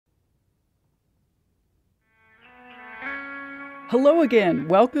Hello again.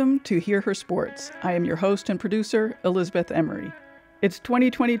 Welcome to Hear Her Sports. I am your host and producer, Elizabeth Emery. It's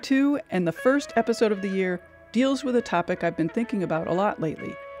 2022, and the first episode of the year deals with a topic I've been thinking about a lot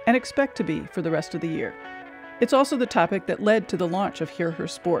lately, and expect to be for the rest of the year. It's also the topic that led to the launch of Hear Her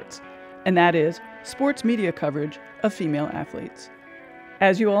Sports, and that is sports media coverage of female athletes.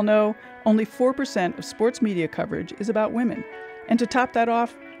 As you all know, only 4% of sports media coverage is about women, and to top that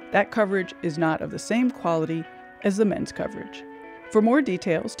off, that coverage is not of the same quality as the men's coverage. For more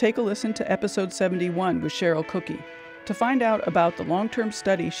details, take a listen to episode 71 with Cheryl Cookie to find out about the long-term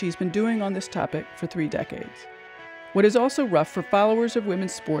study she's been doing on this topic for 3 decades. What is also rough for followers of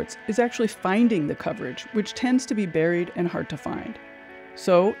women's sports is actually finding the coverage, which tends to be buried and hard to find.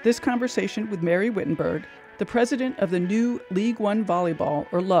 So, this conversation with Mary Wittenberg, the president of the new League One Volleyball,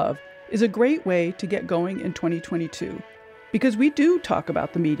 or LOVB, is a great way to get going in 2022. Because we do talk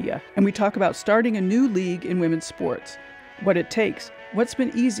about the media, and we talk about starting a new league in women's sports. What it takes, what's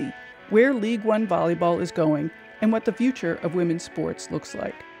been easy, where League One Volleyball is going, and what the future of women's sports looks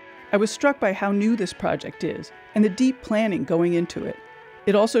like. I was struck by how new this project is, and the deep planning going into it.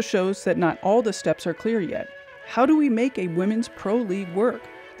 It also shows that not all the steps are clear yet. How do we make a women's pro league work?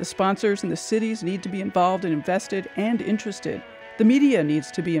 The sponsors and the cities need to be involved and invested and interested. The media needs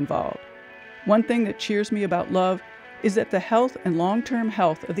to be involved. One thing that cheers me about LOVB is that the health and long-term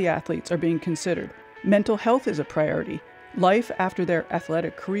health of the athletes are being considered. Mental health is a priority. Life after their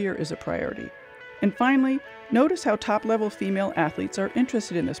athletic career is a priority. And finally, notice how top-level female athletes are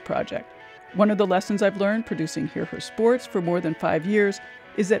interested in this project. One of the lessons I've learned producing Hear Her Sports for more than 5 years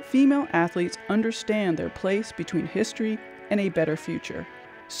is that female athletes understand their place between history and a better future.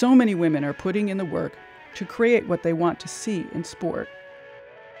 So many women are putting in the work to create what they want to see in sport.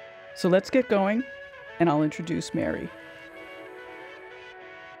 So let's get going, and I'll introduce Mary.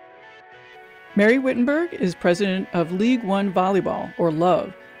 Mary Wittenberg is president of League One Volleyball, or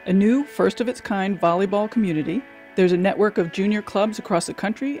LOVB, a new, first-of-its-kind volleyball community. There's a network of junior clubs across the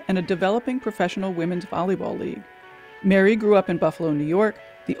country and a developing professional women's volleyball league. Mary grew up in Buffalo, New York,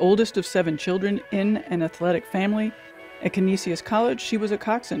 the oldest of 7 children in an athletic family. At Canisius College, she was a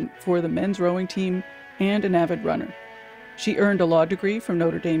coxswain for the men's rowing team and an avid runner. She earned a law degree from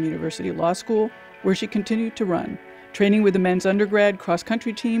Notre University Law School, where she continued to run, training with the men's undergrad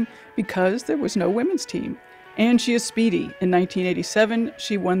cross-country team because there was no women's team. And she is speedy. In 1987,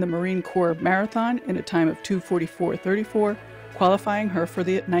 she won the Marine Corps Marathon in a time of 2:44:34, qualifying her for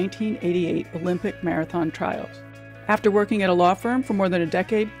the 1988 Olympic Marathon Trials. After working at a law firm for more than a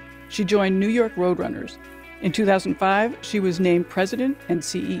decade, she joined New York Roadrunners. In 2005, she was named president and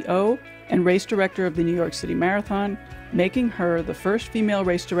CEO and race director of the New York City Marathon, making her the first female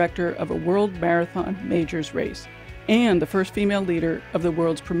race director of a World Marathon Majors race, and the first female leader of the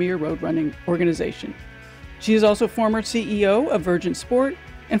world's premier road running organization. She is also former CEO of Virgin Sport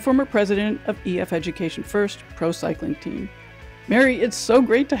and former president of EF Education First pro cycling team. Mary, it's so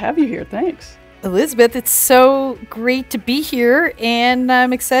great to have you here. Thanks. Elizabeth, it's so great to be here, and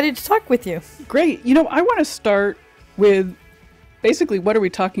I'm excited to talk with you. Great. I want to start with basically, what are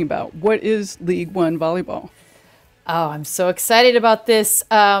we talking about? What is League One Volleyball? Oh, I'm so excited about this.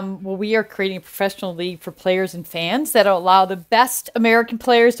 We are creating a professional league for players and fans that will allow the best American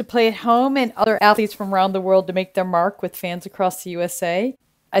players to play at home and other athletes from around the world to make their mark with fans across the USA.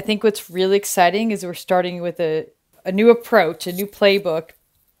 I think what's really exciting is we're starting with a new approach, a new playbook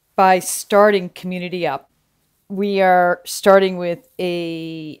by starting community up. We are starting with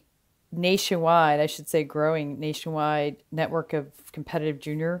a growing nationwide network of competitive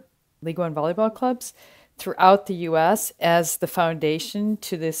junior League One volleyball clubs throughout the U.S. as the foundation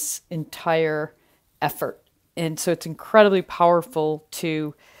to this entire effort. And so it's incredibly powerful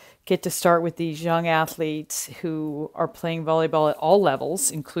to get to start with these young athletes who are playing volleyball at all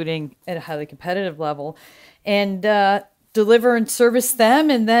levels, including at a highly competitive level, and deliver and service them.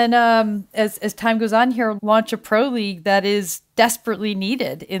 And then as time goes on here, launch a pro league that is desperately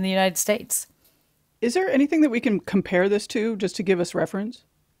needed in the United States. Is there anything that we can compare this to, just to give us reference?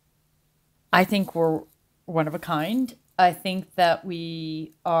 I think we're one of a kind. I think that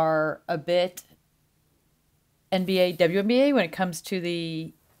we are a bit NBA, WNBA when it comes to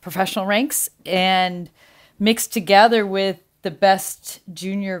the professional ranks, and mixed together with the best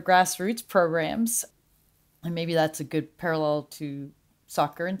junior grassroots programs. And maybe that's a good parallel to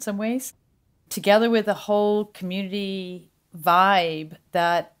soccer in some ways. Together with a whole community vibe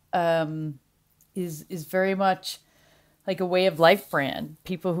that is very much like a way of life brand.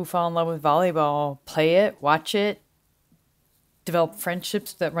 People who fall in love with volleyball play it, watch it, develop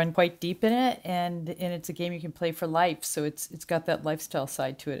friendships that run quite deep in it, and it's a game you can play for life. So it's got that lifestyle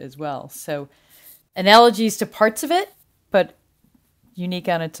side to it as well. So analogies to parts of it, but unique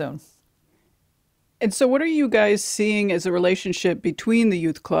on its own. And so what are you guys seeing as a relationship between the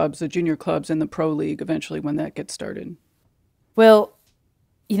youth clubs, the junior clubs, and the pro league eventually when that gets started? Well,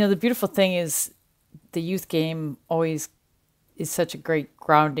 the beautiful thing is the youth game always is such a great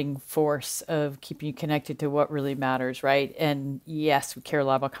grounding force of keeping you connected to what really matters, right? And yes, we care a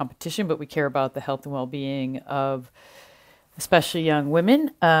lot about competition, but we care about the health and well-being of especially young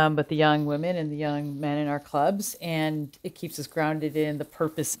women, but the young women and the young men in our clubs. And it keeps us grounded in the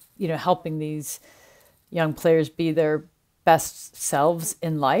purpose, helping these young players be their best selves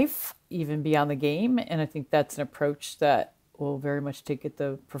in life, even beyond the game. And I think that's an approach that we'll very much take at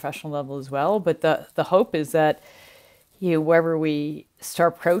the professional level as well. But the hope is that wherever we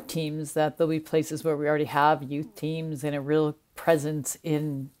start pro teams, that there'll be places where we already have youth teams and a real presence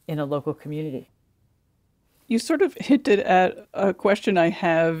in a local community. You sort of hinted at a question I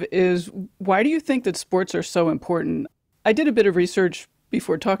have is, why do you think that sports are so important? I did a bit of research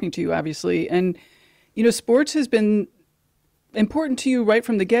before talking to you, obviously, and, sports has been important to you right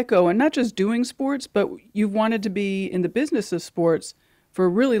from the get-go, and not just doing sports, but you've wanted to be in the business of sports for a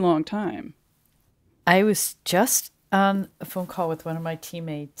really long time. I was just on a phone call with one of my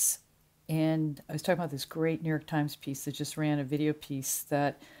teammates, and I was talking about this great New York Times piece that just ran, a video piece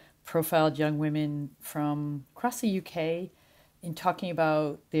that profiled young women from across the UK in talking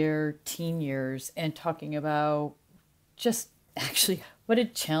about their teen years and talking about just actually what a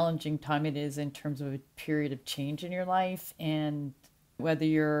challenging time it is in terms of a period of change in your life, and whether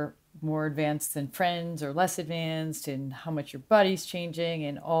you're more advanced than friends or less advanced, and how much your body's changing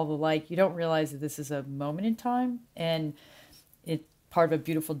and all the like. You don't realize that this is a moment in time, and it's part of a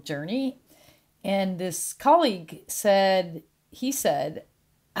beautiful journey. And this colleague said,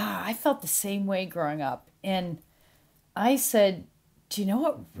 I felt the same way growing up. And I said, do you know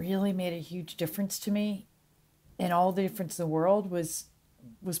what really made a huge difference to me? And all the difference in the world was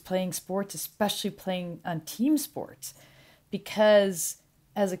playing sports, especially playing on team sports. Because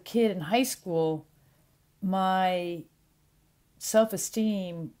as a kid in high school, my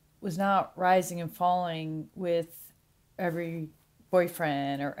self-esteem was not rising and falling with every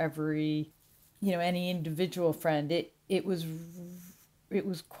boyfriend or every, any individual friend. It was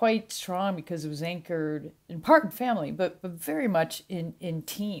quite strong because it was anchored in part in family, but very much in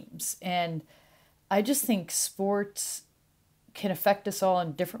teams. And I just think sports can affect us all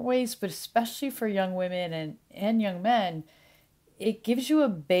in different ways, but especially for young women and young men, it gives you a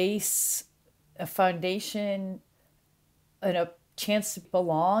base, a foundation, and a chance to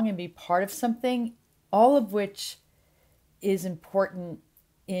belong and be part of something, all of which is important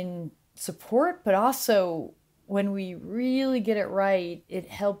in support, but also when we really get it right, it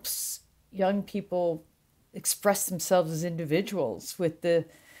helps young people express themselves as individuals with the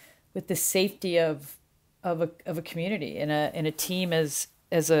safety of a community and a team as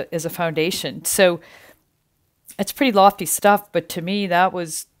a foundation. So it's pretty lofty stuff, but to me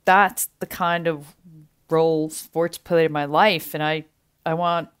that's the kind of role sports played in my life, and I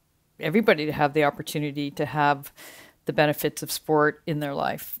want everybody to have the opportunity to have the benefits of sport in their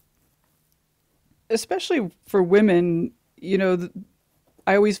life. Especially for women,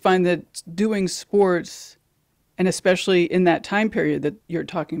 I always find that doing sports, and especially in that time period that you're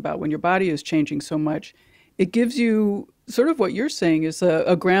talking about when your body is changing so much, it gives you sort of what you're saying is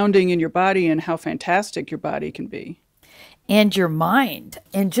a grounding in your body and how fantastic your body can be. And your mind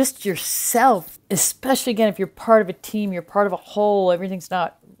and just yourself, especially again, if you're part of a team, you're part of a whole, everything's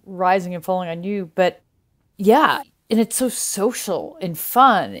not rising and falling on you. But yeah, and it's so social and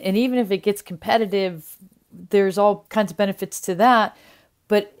fun. And even if it gets competitive, there's all kinds of benefits to that.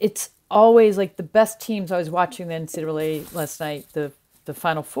 But it's always like the best teams. I was watching the NCAA last night, the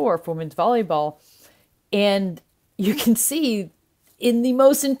Final Four for women's volleyball. And you can see in the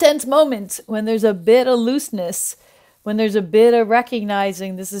most intense moments when there's a bit of looseness, when there's a bit of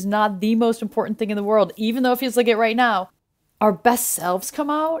recognizing this is not the most important thing in the world, even though it feels like it right now, our best selves come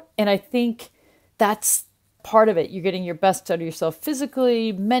out. And I think that's part of it. You're getting your best out of yourself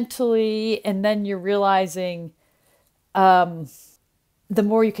physically, mentally, and then you're realizing the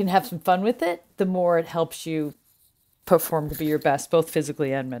more you can have some fun with it, the more it helps you perform to be your best, both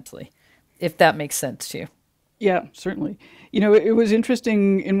physically and mentally, if that makes sense to you. Yeah, certainly. It was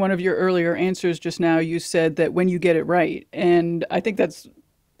interesting in one of your earlier answers just now, you said that when you get it right. And I think that's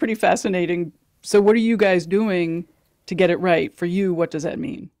pretty fascinating. So what are you guys doing to get it right? For you, what does that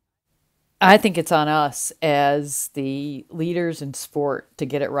mean? I think it's on us as the leaders in sport to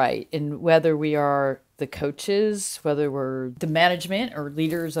get it right. And whether we are the coaches, whether we're the management or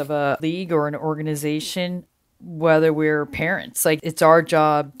leaders of a league or an organization, whether we're parents, like it's our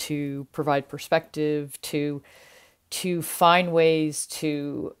job to provide perspective, to to find ways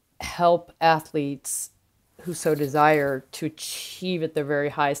to help athletes who so desire to achieve at their very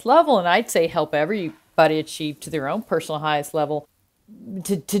highest level. And I'd say help everybody achieve to their own personal highest level,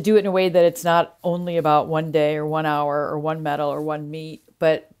 to do it in a way that it's not only about one day or 1 hour or one medal or one meet,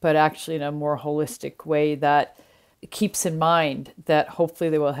 but actually in a more holistic way that keeps in mind that hopefully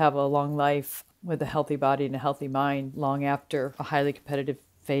they will have a long life with a healthy body and a healthy mind long after a highly competitive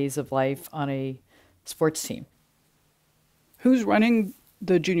phase of life on a sports team. Who's running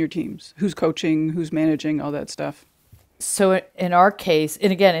the junior teams? Who's coaching? Who's managing? All that stuff? So in our case,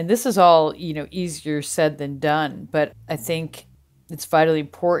 and again, and this is all, easier said than done, but I think it's vitally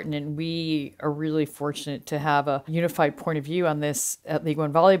important, and we are really fortunate to have a unified point of view on this at League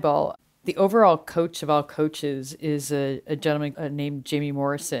One Volleyball. The overall coach of all coaches is a gentleman named Jamie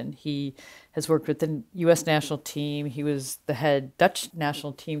Morrison. He has worked with the U.S. national team. He was the head Dutch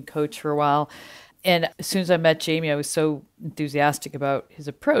national team coach for a while. And as soon as I met Jamie, I was so enthusiastic about his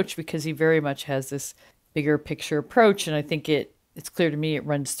approach because he very much has this bigger picture approach. And I think it's clear to me it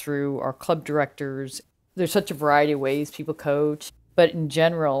runs through our club directors. There's such a variety of ways people coach. But in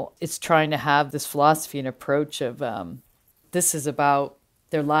general, it's trying to have this philosophy and approach of this is about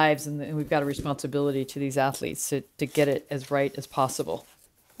their lives, and we've got a responsibility to these athletes to get it as right as possible,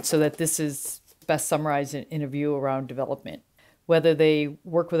 so that this is best summarized in a view around development. Whether they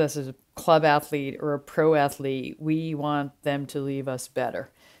work with us as a club athlete or a pro athlete, we want them to leave us better,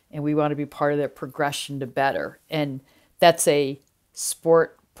 and we want to be part of their progression to better. And that's a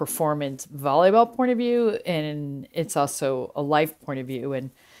sport performance volleyball point of view, and it's also a life point of view,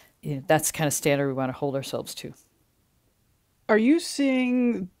 and that's the kind of standard we want to hold ourselves to. Are you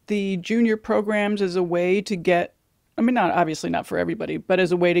seeing the junior programs as a way to get, obviously not for everybody, but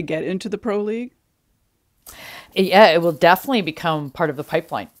as a way to get into the pro league? Yeah, it will definitely become part of the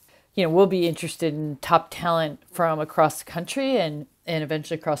pipeline. We'll be interested in top talent from across the country and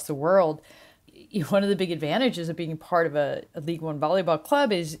eventually across the world. One of the big advantages of being part of a League One volleyball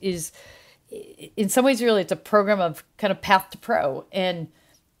club is in some ways really it's a program of kind of path to pro. And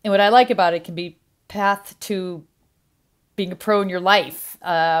what I like about it can be path to being a pro in your life.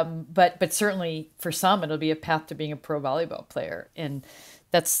 But certainly for some, it'll be a path to being a pro volleyball player. And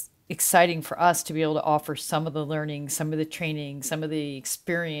that's exciting for us to be able to offer some of the learning, some of the training, some of the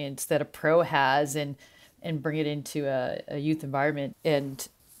experience that a pro has and bring it into a youth environment and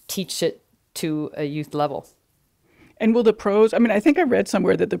teach it to a youth level. And will the pros, I think I read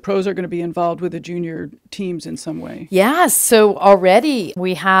somewhere that the pros are going to be involved with the junior teams in some way. Yeah, so already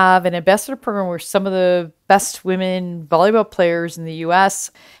we have an ambassador program where some of the best women volleyball players in the U.S.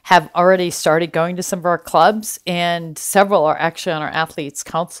 have already started going to some of our clubs, and several are actually on our athletes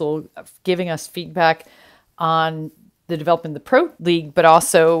council giving us feedback on the development of the pro league, but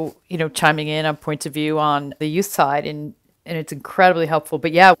also, chiming in on points of view on the youth side, and it's incredibly helpful.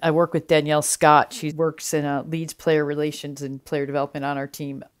 But yeah, I work with Danielle Scott. She works in leads player relations and player development on our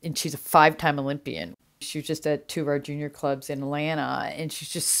team. And she's a 5-time Olympian. She was just at 2 of our junior clubs in Atlanta. And she's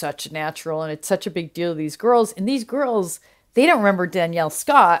just such a natural. And it's such a big deal to these girls. And these girls, they don't remember Danielle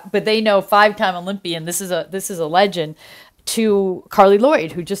Scott, but they know 5-time Olympian. This is a legend. To Carly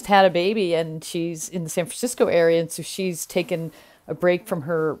Lloyd, who just had a baby, and she's in the San Francisco area. And so she's taken a break from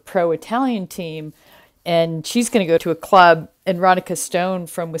her pro Italian team. And she's going to go to a club. And Veronica Stone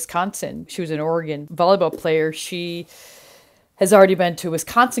from Wisconsin, she was an Oregon volleyball player. She has already been to a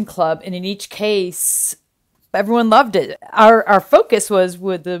Wisconsin club. And in each case, everyone loved it. Our focus was,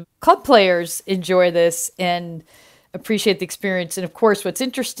 would the club players enjoy this and appreciate the experience? And of course, what's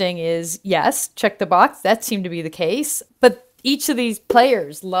interesting is, yes, check the box. That seemed to be the case. But each of these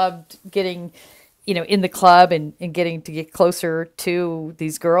players loved getting in the club and getting to get closer to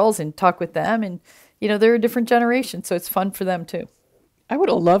these girls and talk with them. And they're a different generation, so it's fun for them too. I would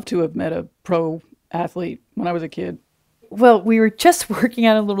have loved to have met a pro athlete when I was a kid. Well, we were just working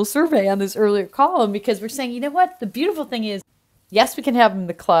on a little survey on this earlier column because we're saying, what? The beautiful thing is, yes, we can have them in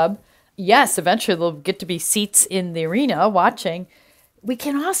the club. Yes, eventually they'll get to be seats in the arena watching. We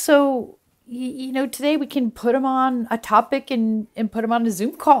can also, today we can put them on a topic and put them on a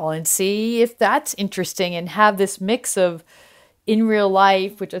Zoom call and see if that's interesting and have this mix of in real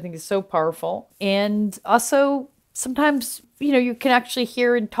life, which I think is so powerful. And also sometimes, you can actually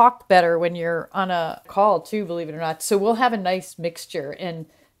hear and talk better when you're on a call too, believe it or not. So we'll have a nice mixture, and,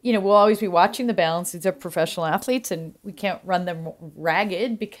 we'll always be watching the balance. These are professional athletes and we can't run them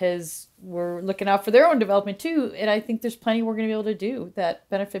ragged because we're looking out for their own development too. And I think there's plenty we're going to be able to do that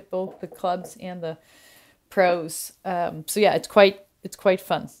benefit both the clubs and the pros. So yeah, it's quite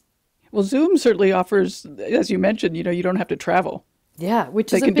fun. Well, Zoom certainly offers, as you mentioned, you don't have to travel. Yeah,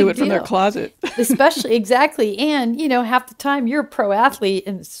 which They is a can big do it from their deal. closet. Especially, exactly. And, half the time you're a pro athlete,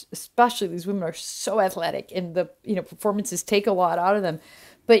 and especially these women are so athletic, and the, performances take a lot out of them.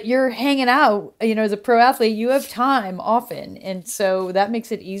 But you're hanging out, as a pro athlete, you have time often. And so that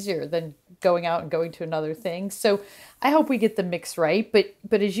makes it easier than going out and going to another thing. So I hope we get the mix right.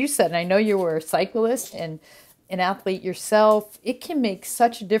 But as you said, and I know you were a cyclist and an athlete yourself, it can make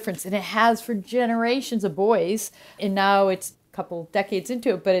such a difference. And it has for generations of boys. And now it's a couple decades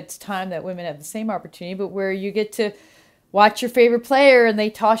into it, but it's time that women have the same opportunity, but where you get to watch your favorite player and they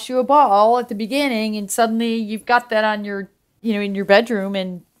toss you a ball at the beginning, and suddenly you've got that on your, in your bedroom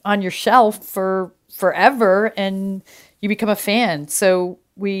and on your shelf for forever, and you become a fan. So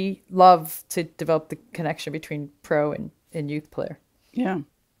we love to develop the connection between pro and youth player. Yeah.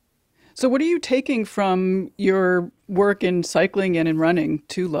 So what are you taking from your work in cycling and in running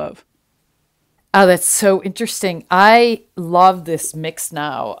to love? Oh, that's so interesting. I love this mix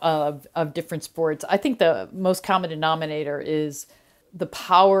now of different sports. I think the most common denominator is the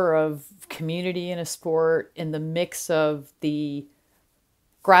power of community in a sport, and the mix of the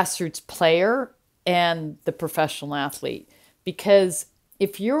grassroots player and the professional athlete. Because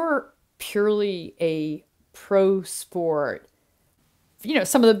if you're purely a pro sport,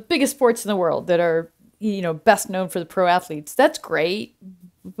 some of the biggest sports in the world that are, best known for the pro athletes, that's great.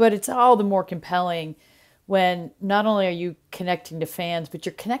 But it's all the more compelling when not only are you connecting to fans, but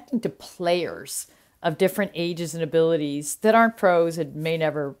you're connecting to players of different ages and abilities that aren't pros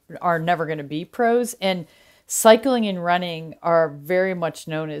and are never going to be pros. And cycling and running are very much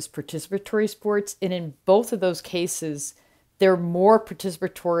known as participatory sports. And in both of those cases, they're more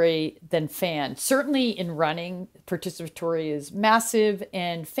participatory than fan. Certainly in running, participatory is massive,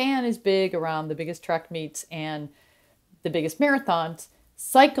 and fan is big around the biggest track meets and the biggest marathons.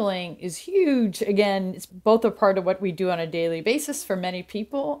 Cycling is huge. Again, it's both a part of what we do on a daily basis for many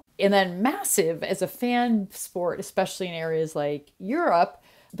people, and then massive as a fan sport, especially in areas like Europe.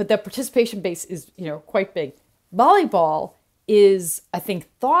 But the participation base is, quite big. Volleyball is, I think,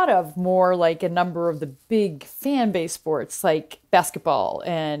 thought of more like a number of the big fan-based sports like basketball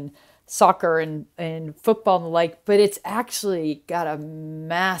and soccer and football and the like, but it's actually got a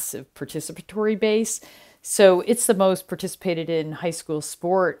massive participatory base. So it's the most participated in high school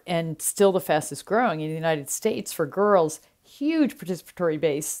sport, and still the fastest growing in the United States for girls. Huge participatory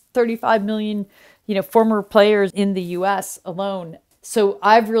base, 35 million, former players in the US alone. So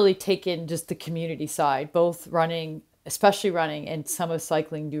I've really taken just the community side, both running, especially running, and some of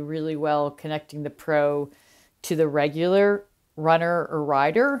cycling do really well connecting the pro to the regular runner or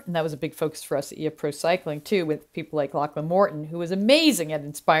rider. And that was a big focus for us at EF Pro Cycling too, with people like Lachlan Morton, who was amazing at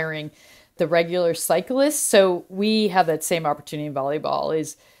inspiring the regular cyclists. So we have that same opportunity in volleyball,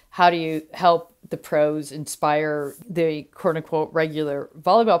 is how do you help the pros inspire the quote unquote regular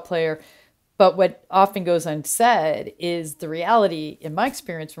volleyball player? But what often goes unsaid is the reality, in my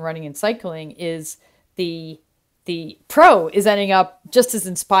experience from running and cycling, is the pro is ending up just as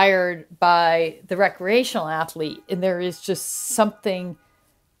inspired by the recreational athlete. And there is just something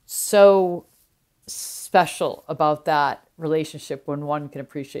so special about that relationship when one can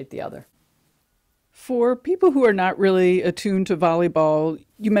appreciate the other. For people who are not really attuned to volleyball,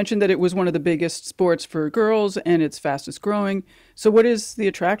 you mentioned that it was one of the biggest sports for girls and it's fastest growing. So what is the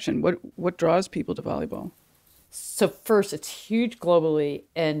attraction? What draws people to volleyball? So first, it's huge globally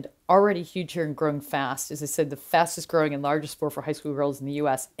and already huge here and growing fast. As I said, the fastest growing and largest sport for high school girls in the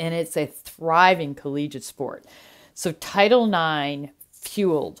US, and it's a thriving collegiate sport. So Title IX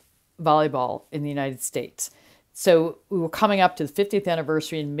fueled volleyball in the United States. So we were coming up to the 50th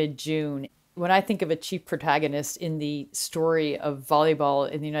anniversary in mid-June. When I think of a chief protagonist in the story of volleyball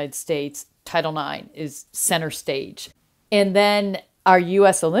in the United States, Title IX is center stage. And then our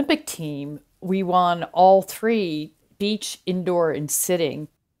U.S. Olympic team, we won all three, beach, indoor, and sitting.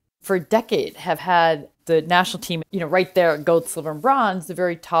 For a decade, have had the national team, right there, gold, silver, and bronze, the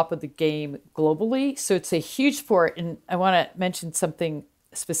very top of the game globally. So it's a huge sport. And I want to mention something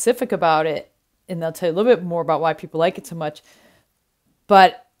specific about it, and I'll tell you a little bit more about why people like it so much.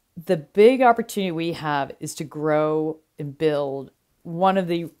 But the big opportunity we have is to grow and build one of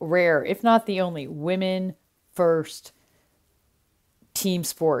the rare, if not the only, women first team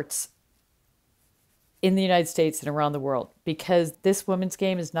sports in the United States and around the world, because this women's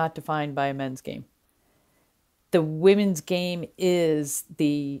game is not defined by a men's game. The women's game is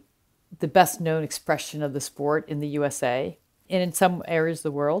the best known expression of the sport in the USA and in some areas of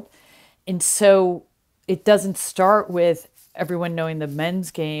the world. And so it doesn't start with everyone knowing the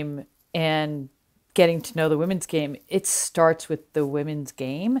men's game and getting to know the women's game. It starts with the women's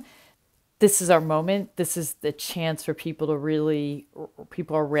game. this is our moment. This is the chance for people to really,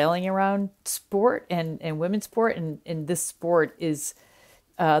 people are railing around sport and women's sport. And this sport is,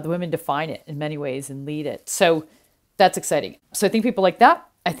 the women define it in many ways and lead it. So that's exciting. So I think people like that.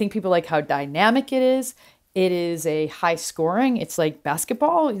 I think people like how dynamic it is. It is a high scoring. It's like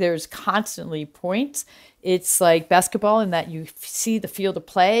basketball. There's constantly points. It's like basketball in that you see the field of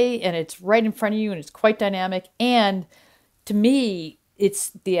play and it's right in front of you and it's quite dynamic. And to me,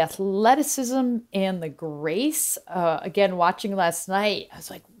 it's the athleticism and the grace. Again, watching last night, I was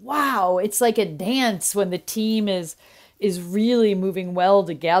like, wow, it's like a dance when the team is really moving well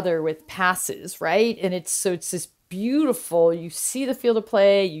together with passes, right? And it's this beautiful, you see the field of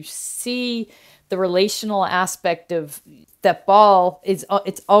play, you see the relational aspect of that ball it's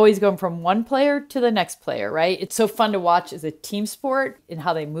always going from one player to the next player, right? It's so fun to watch as a team sport and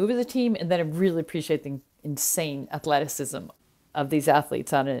how they move as a team. And then I really appreciate the insane athleticism of these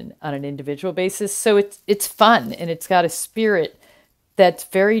athletes on an individual basis. So it's fun and it's got a spirit that's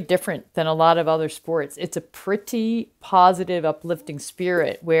very different than a lot of other sports. It's a pretty positive, uplifting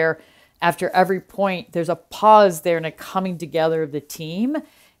spirit where after every point, there's a pause there and a coming together of the team.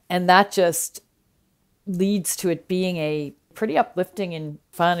 And that just leads to it being a pretty uplifting and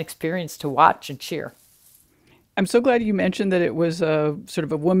fun experience to watch and cheer. I'm so glad you mentioned that it was a sort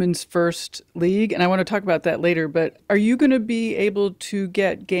of a women's first league, and I want to talk about that later. But are you going to be able to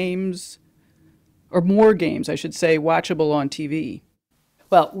get games, or more games, I should say, watchable on TV?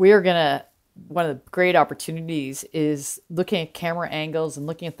 Well, one of the great opportunities is looking at camera angles and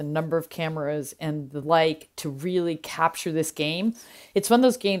looking at the number of cameras and the like to really capture this game. It's one of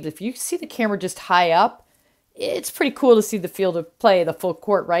those games, if you see the camera just high up, it's pretty cool to see the field of play, the full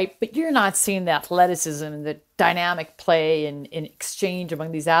court, right? But you're not seeing the athleticism and the dynamic play and exchange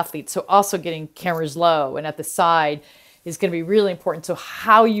among these athletes. So also getting cameras low and at the side is going to be really important. So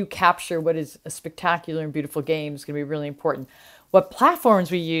how you capture what is a spectacular and beautiful game is going to be really important. What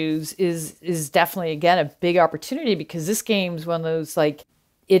platforms we use is definitely, again, a big opportunity because this game's one of those, like,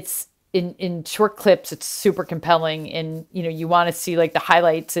 it's in short clips, it's super compelling. And, you want to see like the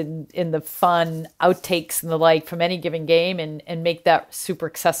highlights and the fun outtakes and the like from any given game and make that super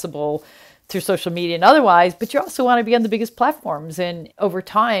accessible through social media and otherwise. But you also want to be on the biggest platforms. And over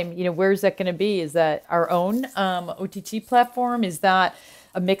time, where's that going to be? Is that our own OTT platform? Is that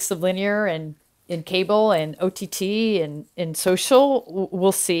a mix of linear and in cable and OTT and social?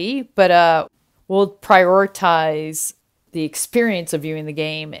 We'll see, but we'll prioritize the experience of viewing the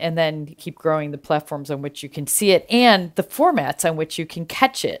game and then keep growing the platforms on which you can see it and the formats on which you can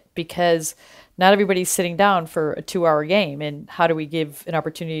catch it, because not everybody's sitting down for a 2-hour game. And how do we give an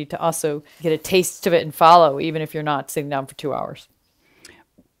opportunity to also get a taste of it and follow, even if you're not sitting down for 2 hours?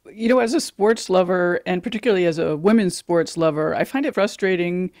 As a sports lover, and particularly as a women's sports lover, I find it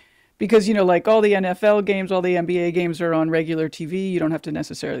frustrating because, like all the NFL games, all the NBA games are on regular TV. You don't have to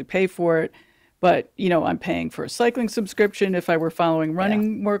necessarily pay for it. But, I'm paying for a cycling subscription. If I were following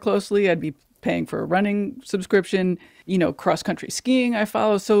running more closely, I'd be paying for a running subscription. Cross-country skiing I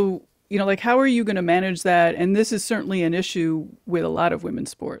follow. So, how are you going to manage that? And this is certainly an issue with a lot of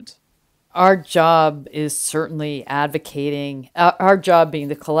women's sports. Our job is certainly advocating, our job being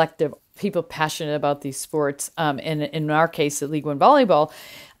the collective people passionate about these sports. And in our case, at League One Volleyball,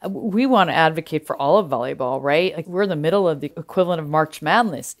 we want to advocate for all of volleyball, right? Like, we're in the middle of the equivalent of March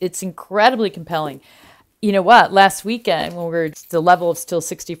Madness. It's incredibly compelling. You know what? Last weekend, when we were at the level of still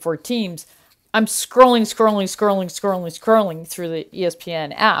 64 teams, I'm scrolling through the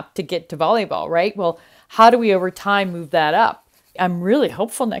ESPN app to get to volleyball, right? Well, how do we over time move that up? I'm really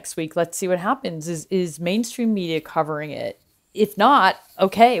hopeful next week. Let's see what happens. Is mainstream media covering it? If not,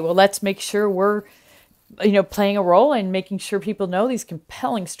 okay, well, let's make sure we're playing a role in making sure people know these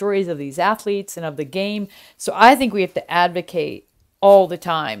compelling stories of these athletes and of the game. So I think we have to advocate all the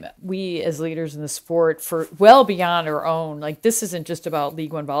time, we as leaders in the sport, for well beyond our own. Like, this isn't just about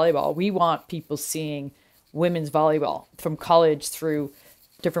League One Volleyball. We want people seeing women's volleyball from college through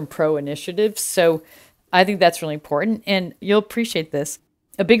different pro initiatives. So I think that's really important. And you'll appreciate this.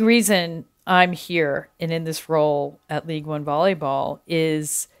 A big reason I'm here and in this role at League One Volleyball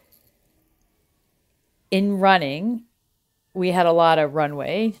is, in running, we had a lot of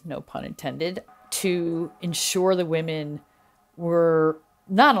runway, no pun intended, to ensure the women were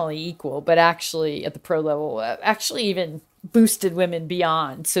not only equal, but actually at the pro level, actually even boosted women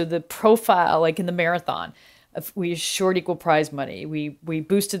beyond. So the profile, like in the marathon, we assured equal prize money. We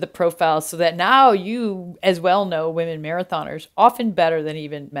boosted the profile so that now you as well know women marathoners, often better than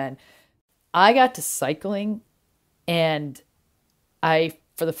even men. I got to cycling and I,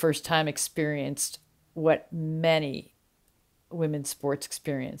 for the first time, experienced what many women's sports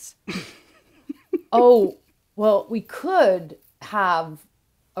experience. Oh, well, we could have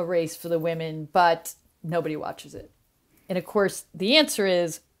a race for the women, but nobody watches it. And of course, the answer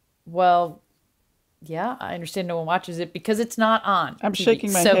is, well, yeah, I understand no one watches it because it's not on I'm TV.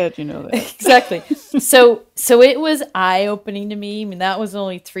 shaking my head, you know that. Exactly. So it was eye-opening to me. I mean, that was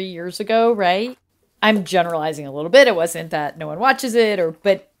only 3 years ago, right? I'm generalizing a little bit. It wasn't that no one watches it,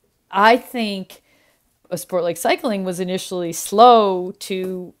 but I think a sport like cycling was initially slow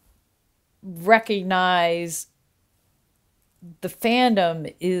to recognize the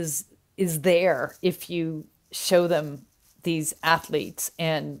fandom is there if you show them these athletes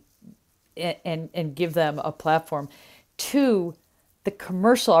and give them a platform. Two, the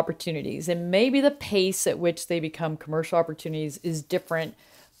commercial opportunities, and maybe the pace at which they become commercial opportunities is different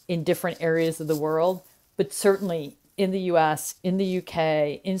in different areas of the world, but certainly in the US, in the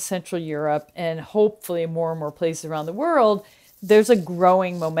UK, in Central Europe, and hopefully more and more places around the world, there's a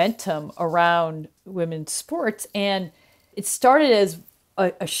growing momentum around women's sports. And it started as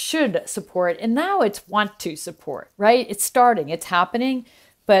a should support, and now it's want to support, right? It's starting, it's happening.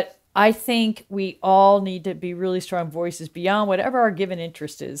 But I think we all need to be really strong voices beyond whatever our given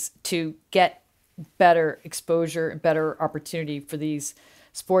interest is to get better exposure and better opportunity for these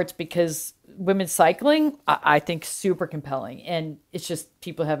sports, because women's cycling, I think, super compelling. And it's just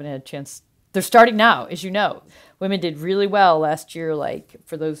people haven't had a chance. They're starting now, as you know. Women did really well last year, like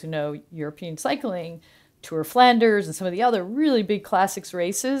for those who know European cycling, Tour of Flanders and some of the other really big classics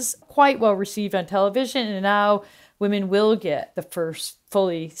races, quite well received on television. And now women will get the first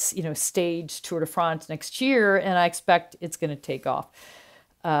fully, staged Tour de France next year, and I expect it's going to take off.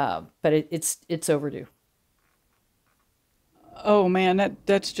 But it's overdue. Oh man,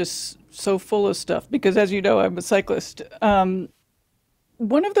 that's just so full of stuff because, as you know, I'm a cyclist.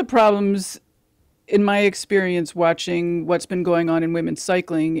 One of the problems in my experience watching what's been going on in women's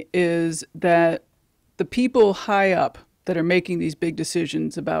cycling is that the people high up that are making these big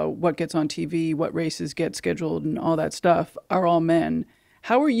decisions about what gets on TV, what races get scheduled, and all that stuff are all men.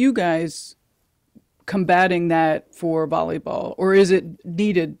 How are you guys combating that for volleyball, or is it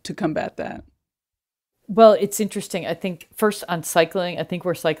needed to combat that? Well, it's interesting. I think first on cycling, I think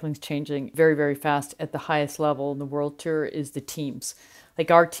where cycling's changing very, very fast at the highest level in the World Tour is the teams. Like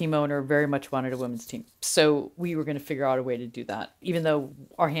our team owner very much wanted a women's team. So we were going to figure out a way to do that. Even though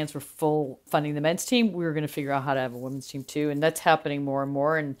our hands were full funding the men's team, we were going to figure out how to have a women's team too. And that's happening more and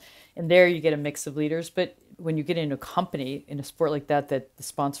more. And there you get a mix of leaders. But when you get into a company in a sport like that the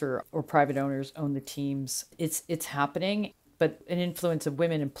sponsor or private owners own the teams, it's happening. But an influence of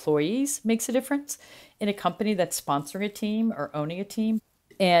women employees makes a difference in a company that's sponsoring a team or owning a team.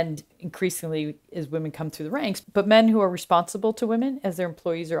 And increasingly, as women come through the ranks, but men who are responsible to women as their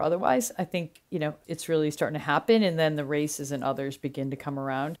employees or otherwise, I think, it's really starting to happen. And then the races and others begin to come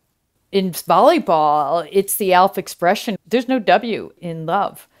around. In volleyball, it's the alpha expression. There's no W in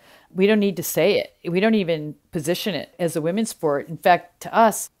love. We don't need to say it. We don't even position it as a women's sport. In fact, to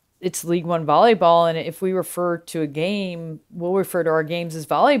us, it's League One Volleyball. And if we refer to a game, we'll refer to our games as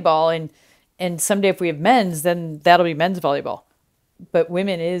volleyball. And someday if we have men's, then that'll be men's volleyball. But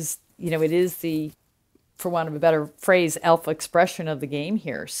women is, it is the, for want of a better phrase, alpha expression of the game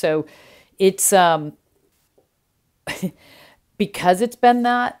here. So it's, because it's been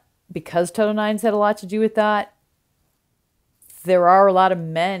that, because Total Nine's had a lot to do with that, there are a lot of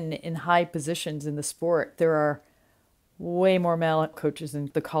men in high positions in the sport. There are way more male coaches in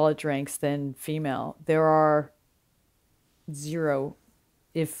the college ranks than female. There are zero,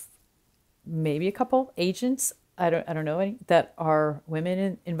 if maybe a couple agents, I don't know any that are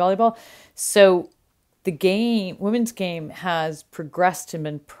women in volleyball. So the game, women's game, has progressed and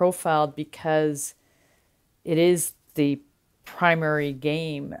been profiled because it is the primary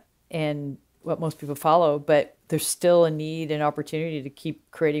game and what most people follow, but there's still a need and opportunity to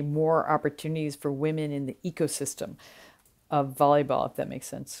keep creating more opportunities for women in the ecosystem of volleyball, if that makes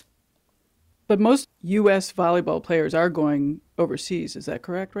sense. But most U.S. volleyball players are going overseas. Is that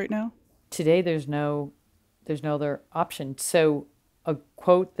correct right now? Today, there's no other option. So a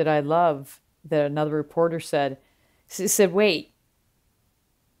quote that I love that another reporter said, wait,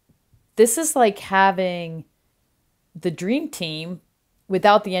 this is like having the dream team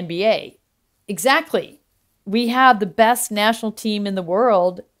without the NBA. Exactly. We have the best national team in the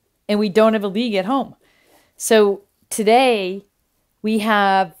world and we don't have a league at home. So today we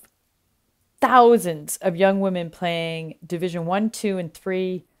have thousands of young women playing Division 1, 2, and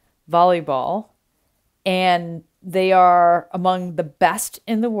 3 volleyball. And they are among the best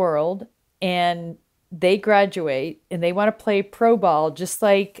in the world, and they graduate and they want to play pro ball just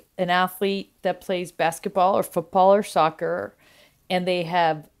like an athlete that plays basketball or football or soccer, and they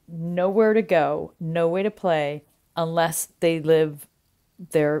have nowhere to go, no way to play unless they live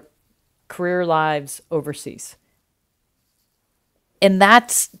their career lives overseas. And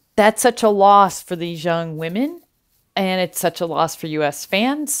that's such a loss for these young women, and it's such a loss for U.S.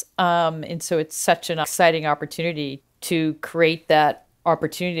 fans. And so it's such an exciting opportunity to create that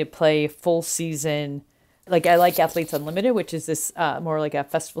opportunity to play full season. Like I like Athletes Unlimited, which is this more like a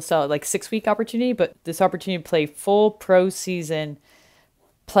festival style, like 6-week opportunity, but this opportunity to play full pro season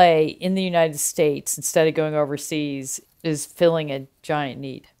play in the United States instead of going overseas is filling a giant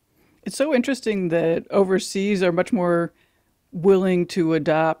need. It's so interesting that overseas are much more willing to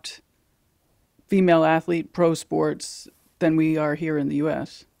adopt female athlete pro sports than we are here in the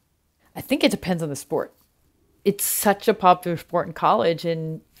U.S. I think it depends on the sport. It's such a popular sport in college,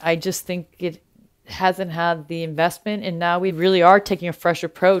 and I just think it hasn't had the investment. And now we really are taking a fresh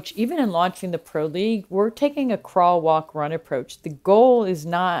approach. Even in launching the Pro League, we're taking a crawl, walk, run approach. The goal is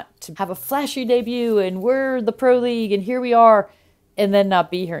not to have a flashy debut and we're the Pro League and here we are, and then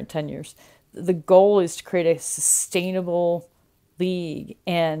not be here in 10 years. The goal is to create a sustainable league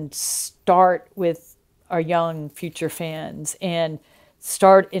and start with our young future fans and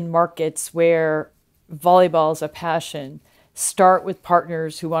start in markets where volleyball is a passion. Start with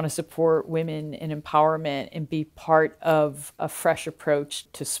partners who want to support women in empowerment and be part of a fresh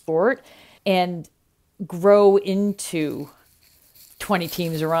approach to sport, and grow into 20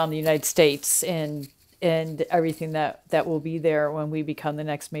 teams around the United States and everything that will be there when we become the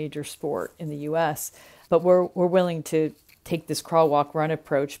next major sport in the US. But we're willing to take this crawl, walk, run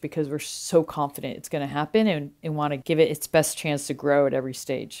approach because we're so confident it's going to happen and want to give it its best chance to grow at every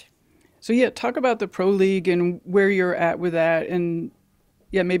stage. So yeah, talk about the Pro League and where you're at with that, and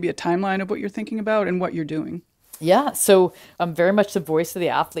yeah, maybe a timeline of what you're thinking about and what you're doing. Yeah, so I'm very much the voice of the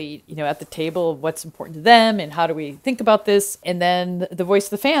athlete, at the table of what's important to them and how do we think about this. And then the voice of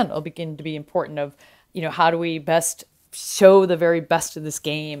the fan will begin to be important of, how do we best show the very best of this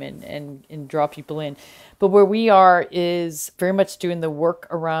game and draw people in. But where we are is very much doing the work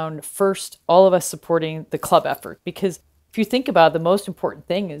around, first, all of us supporting the club effort. Because if you think about it, the most important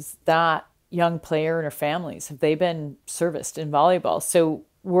thing is that young player and their families, have they been serviced in volleyball? So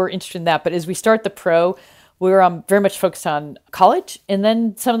we're interested in that. But as we start the pro, we're very much focused on college and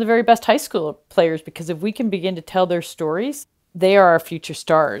then some of the very best high school players, because if we can begin to tell their stories, they are our future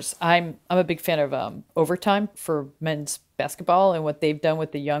stars. I'm a big fan of Overtime for men's basketball and what they've done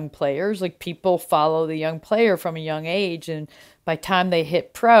with the young players. Like, people follow the young player from a young age, and by the time they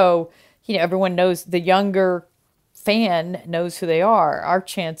hit pro, everyone knows, the younger fan knows who they are. Our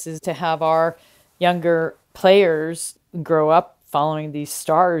chance is to have our younger players grow up following these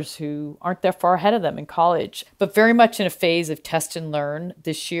stars who aren't that far ahead of them in college, but very much in a phase of test and learn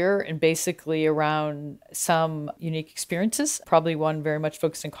this year, and basically around some unique experiences, probably one very much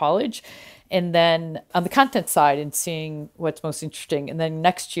focused in college, and then on the content side and seeing what's most interesting. And then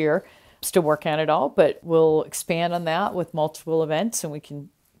next year, still working on it all, but we'll expand on that with multiple events, and we can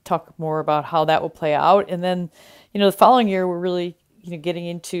talk more about how that will play out. And then, the following year, we're really, getting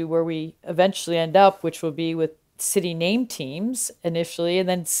into where we eventually end up, which will be with city name teams initially, and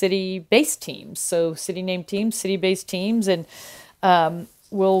then city-based teams. So city name teams, city-based teams, and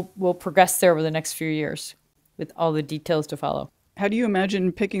we'll progress there over the next few years with all the details to follow. How do you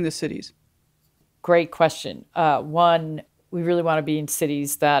imagine picking the cities? Great question. One, we really want to be in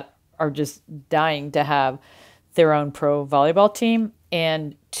cities that are just dying to have their own pro volleyball team,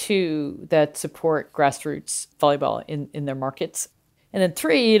 and two, that support grassroots volleyball in their markets. And then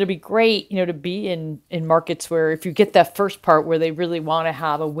three, it'll be great, to be in markets where, if you get that first part where they really want to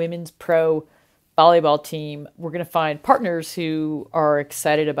have a women's pro volleyball team, we're going to find partners who are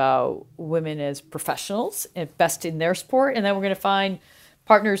excited about women as professionals and best in their sport. And then we're going to find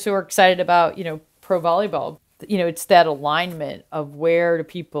partners who are excited about, pro volleyball. It's that alignment of where do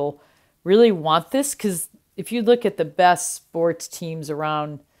people really want this? Because if you look at the best sports teams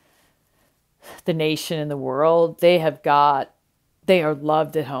around the nation and the world, they are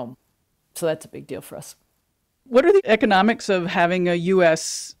loved at home. So that's a big deal for us. What are the economics of having a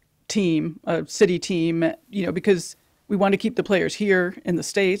U.S. team, a city team, because we want to keep the players here in the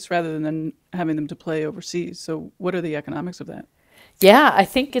States rather than having them to play overseas. So what are the economics of that? Yeah, I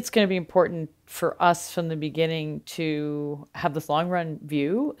think it's going to be important for us from the beginning to have this long run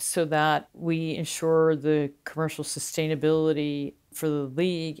view so that we ensure the commercial sustainability for the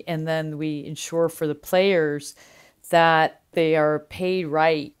league, and then we ensure for the players that they are paid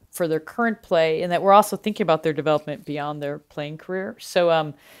right for their current play, and that we're also thinking about their development beyond their playing career.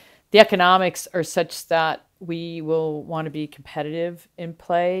 So the economics are such that we will want to be competitive in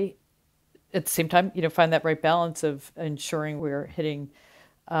play. At the same time, find that right balance of ensuring we're hitting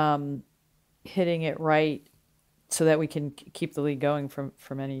hitting it right so that we can keep the league going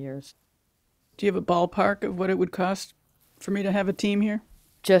for many years. Do you have a ballpark of what it would cost for me to have a team here?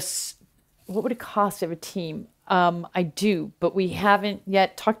 Just what would it cost to have a team? I do, but we haven't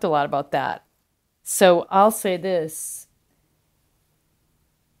yet talked a lot about that. So I'll say this.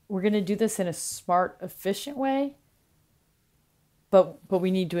 We're going to do this in a smart, efficient way, but we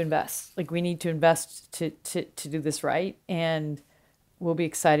need to invest. Like, we need to invest to do this right. And we'll be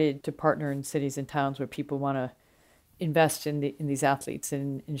excited to partner in cities and towns where people want to invest in these athletes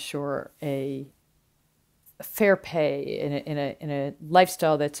and ensure a fair pay in a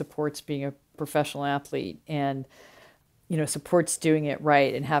lifestyle that supports being a professional athlete and, you know, supports doing it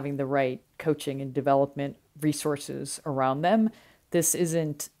right and having the right coaching and development resources around them. This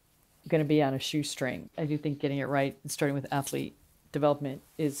isn't going to be on a shoestring. I do think getting it right and starting with athlete development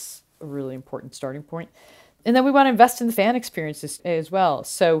is a really important starting point. And then we want to invest in the fan experiences as well.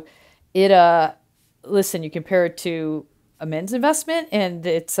 So listen, you compare it to a men's investment and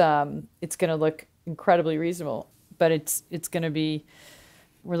it's going to look incredibly reasonable, but it's going to be,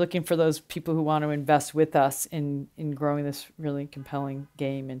 we're looking for those people who want to invest with us in growing this really compelling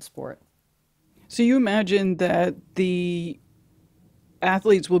game and sport. So you imagine that the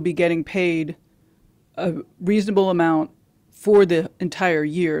athletes will be getting paid a reasonable amount for the entire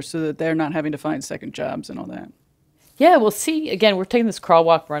year so that they're not having to find second jobs and all that. Yeah, we'll see. Again, we're taking this crawl,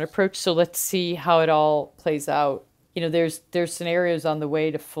 walk, run approach. So let's see how it all plays out. You know, there's scenarios on the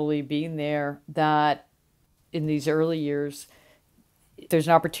way to fully being there that in these early years, there's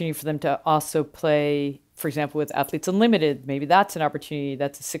an opportunity for them to also play, for example, with Athletes Unlimited. Maybe that's an opportunity.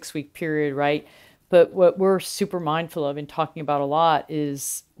 That's a 6-week period, right? But what we're super mindful of and talking about a lot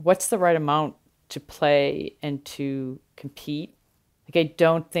is what's the right amount to play and to compete. Like, I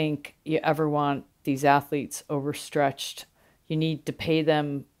don't think you ever want these athletes overstretched. You need to pay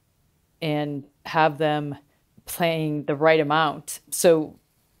them and have them playing the right amount. So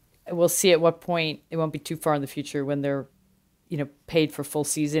we'll see at what point, it won't be too far in the future when they're, you know, paid for full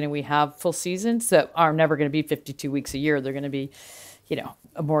season and we have full seasons that are never going to be 52 weeks a year. They're going to be, you know,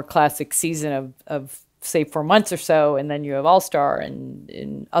 a more classic season of say 4 months or so, and then you have All-Star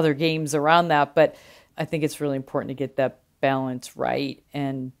and other games around that. But I think it's really important to get that balance right,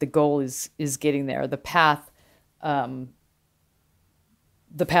 and the goal is getting there. The path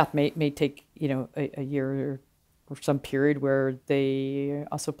may take, you know, a year or some period where they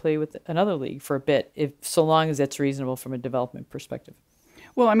also play with another league for a bit, so long as that's reasonable from a development perspective.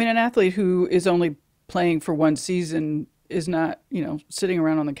 Well, I mean, an athlete who is only playing for one season is not, you know, sitting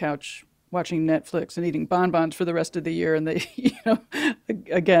around on the couch watching Netflix and eating bonbons for the rest of the year. And they, you know,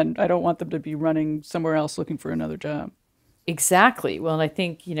 again, I don't want them to be running somewhere else looking for another job. Exactly. Well, and I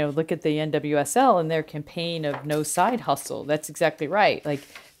think, you know, look at the NWSL and their campaign of no side hustle. That's exactly right. Like,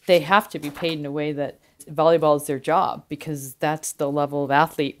 they have to be paid in a way that volleyball is their job, because that's the level of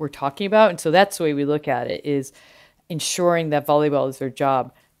athlete we're talking about. And so that's the way we look at it, is ensuring that volleyball is their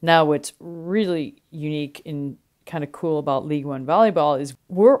job. Now, what's really unique and kind of cool about League One Volleyball is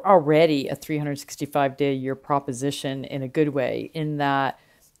we're already a 365-day-a-year proposition in a good way, in that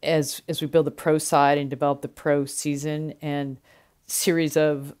as we build the pro side and develop the pro season and series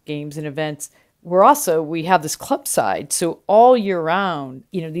of games and events, we have this club side. So all year round,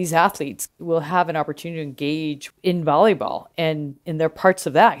 you know, these athletes will have an opportunity to engage in volleyball, and there are parts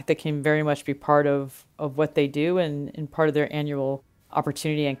of that can very much be part of what they do and part of their annual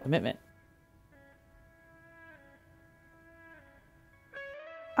opportunity and commitment.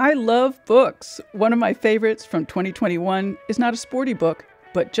 I love books. One of my favorites from 2021 is not a sporty book,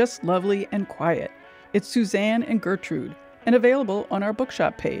 but just lovely and quiet. It's Suzanne and Gertrude, and available on our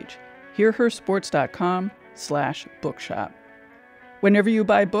bookshop page, hearhersports.com/bookshop. Whenever you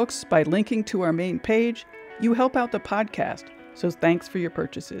buy books by linking to our main page, you help out the podcast, so thanks for your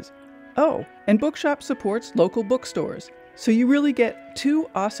purchases. Oh, and Bookshop supports local bookstores, so you really get 2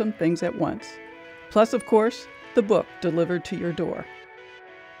 awesome things at once. Plus, of course, the book delivered to your door.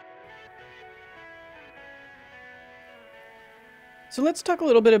 So let's talk a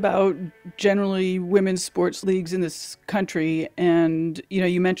little bit about generally women's sports leagues in this country. And, you know,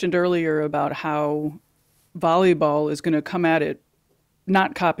 you mentioned earlier about how volleyball is going to come at it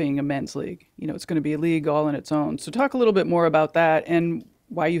not copying a men's league. You know, it's going to be a league all on its own. So talk a little bit more about that and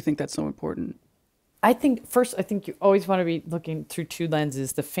why you think that's so important. I think you always want to be looking through 2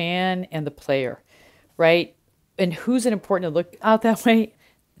 lenses, the fan and the player, right? And who's it important to look out that way?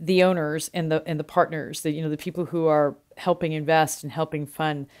 The owners and the partners, the people who are helping invest and helping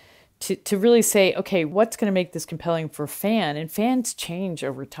fund, to really say, okay, what's going to make this compelling for a fan? And fans change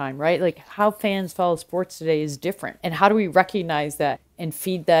over time, right? Like, how fans follow sports today is different. And how do we recognize that and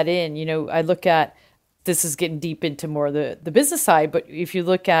feed that in. I look at, this is getting deep into more the business side, but if you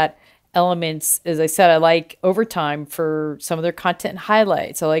look at elements, as I said, I like overtime for some of their content and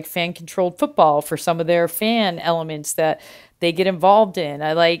highlights. I like fan controlled football for some of their fan elements that they get involved in.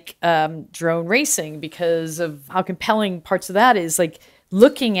 I like drone racing because of how compelling parts of that is, like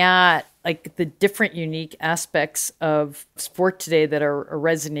looking at like the different unique aspects of sport today that are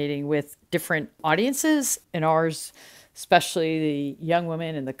resonating with different audiences, and ours, especially the young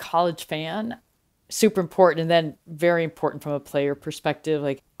women and the college fan. Super important. And then very important from a player perspective.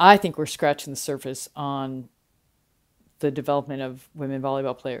 Like, I think we're scratching the surface on the development of women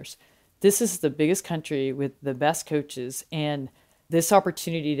volleyball players. This is the biggest country with the best coaches, and this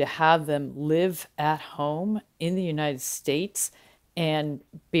opportunity to have them live at home in the United States and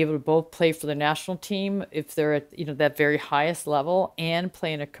be able to both play for the national team if they're at that very highest level and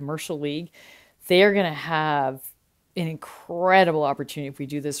play in a commercial league. They are going to have an incredible opportunity, if we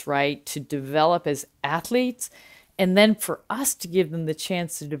do this right, to develop as athletes, and then for us to give them the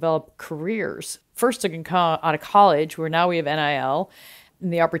chance to develop careers. First, they can come out of college, where now we have NIL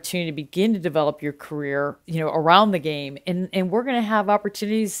and the opportunity to begin to develop your career, around the game. And we're going to have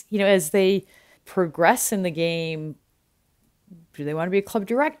opportunities, as they progress in the game. Do they want to be a club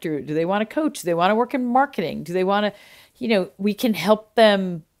director? Do they want to coach? Do they want to work in marketing? Do they want to, we can help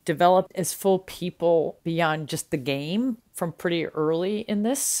them develop as full people beyond just the game from pretty early in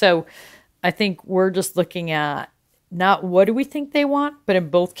this. So I think we're just looking at not what do we think they want, but in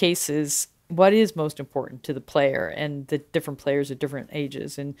both cases, what is most important to the player and the different players at different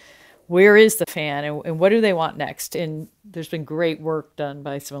ages, and where is the fan, and what do they want next? And there's been great work done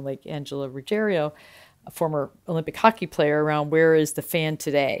by someone like Angela Ruggiero, a former Olympic hockey player, around where is the fan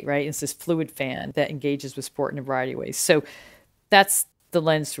today, right? It's this fluid fan that engages with sport in a variety of ways. So that's the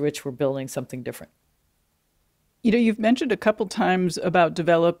lens through which we're building something different. You've mentioned a couple times about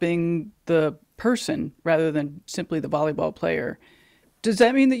developing the person rather than simply the volleyball player. Does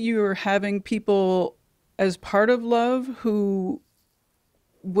that mean that you're having people as part of Love who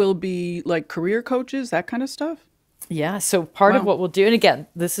will be like career coaches, that kind of stuff? Yeah. So part of what we'll do, and again,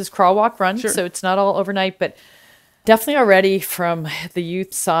 this is crawl, walk, run, so it's not all overnight, but definitely already from the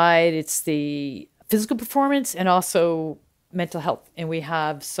youth side, it's the physical performance and also mental health. And we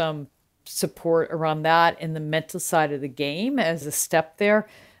have some support around that in the mental side of the game as a step there.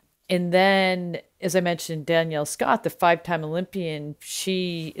 And then, as I mentioned, Danielle Scott, the 5-time Olympian,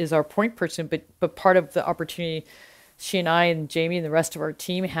 she is our point person, but part of the opportunity she and I and Jamie and the rest of our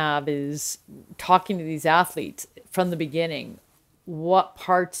team have is talking to these athletes from the beginning. What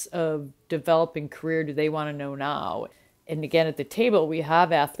parts of developing career do they want to know now? And again, at the table, we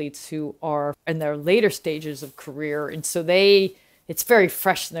have athletes who are in their later stages of career. And so it's very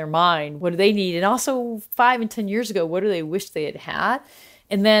fresh in their mind. What do they need? And also 5 and 10 years ago, what do they wish they had had?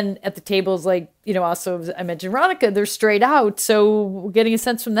 And then at the tables, like, also, as I mentioned, Veronica, they're straight out. So we're getting a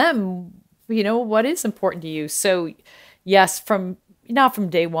sense from them, what is important to you? So yes, not from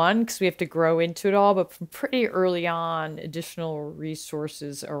day one, because we have to grow into it all, but from pretty early on, additional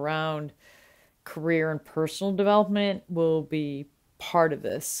resources around career and personal development will be part of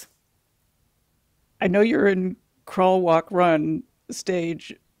this. I know you're in crawl, walk, run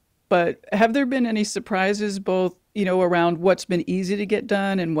stage, but have there been any surprises both, around what's been easy to get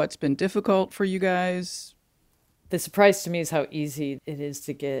done and what's been difficult for you guys? The surprise to me is how easy it is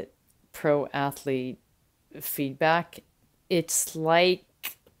to get pro athlete feedback. It's like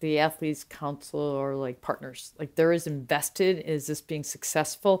the athletes council or like partners, like they're as invested as this being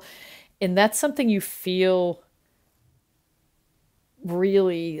successful. And that's something you feel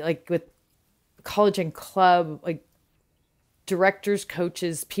really like with college and club, like directors,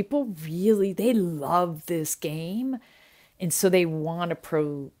 coaches, people really, they love this game. And so they want a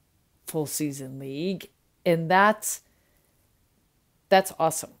pro full season league. And that's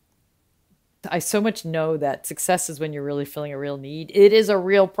awesome. I so much know that success is when you're really feeling a real need. It is a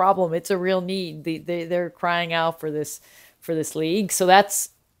real problem. It's a real need. They're crying out for this league. So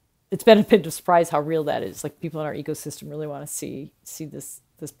it's been a bit of a surprise how real that is. Like, people in our ecosystem really want to see this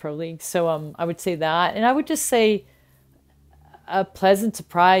pro league. So I would say that, and I would just say a pleasant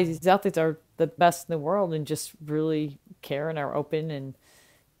surprise. These athletes are the best in the world and just really care and are open, and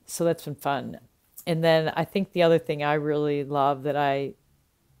so that's been fun. And then I think the other thing I really love that I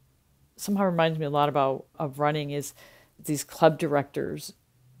somehow reminds me a lot of running is these club directors.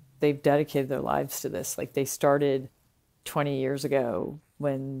 They've dedicated their lives to this. Like, they started 20 years ago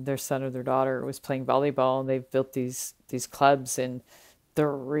when their son or their daughter was playing volleyball, and they've built these clubs, and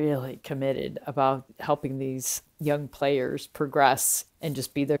they're really committed about helping these young players progress and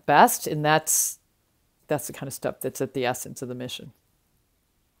just be their best. And that's the kind of stuff that's at the essence of the mission.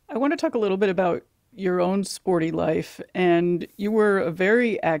 I want to talk a little bit about your own sporty life. And you were a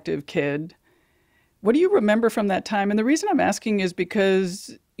very active kid. What do you remember from that time? And the reason I'm asking is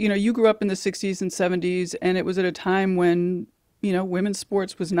because, you grew up in the 60s and 70s, and it was at a time when, women's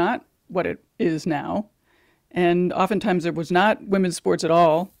sports was not what it is now. And oftentimes there was not women's sports at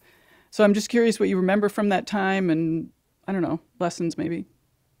all. So I'm just curious what you remember from that time and, I don't know, lessons maybe.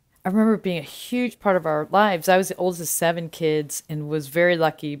 I remember it being a huge part of our lives. I was the oldest of 7 kids and was very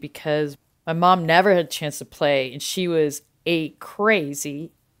lucky because my mom never had a chance to play, and she was a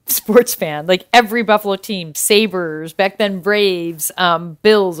crazy sports fan. Like every Buffalo team, Sabres, back then Braves,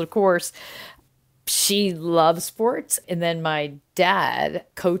 Bills, of course. She loved sports. And then my dad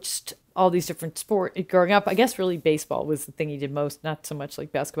coached all these different sports growing up. I guess really baseball was the thing he did most, not so much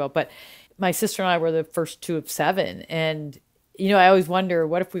like basketball. But my sister and I were the first 2 of 7. And I always wonder,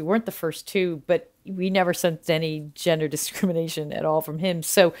 what if we weren't the first 2, but we never sensed any gender discrimination at all from him.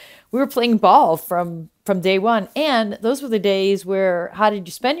 So we were playing ball from day one. And those were the days where, how did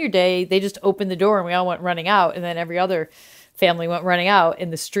you spend your day? They just opened the door and we all went running out. And then every other family went running out,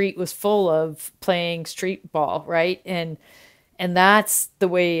 and the street was full of playing street ball, right? And that's the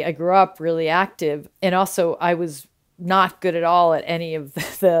way I grew up, really active. And also I was not good at all at any of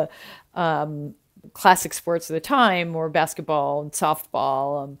the classic sports of the time, or basketball and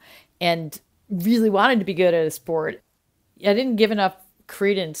softball, and really wanted to be good at a sport. I didn't give enough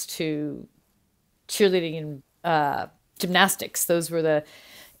credence to cheerleading and gymnastics. Those were the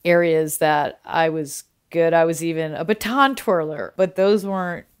areas that I was good. I was even a baton twirler, but those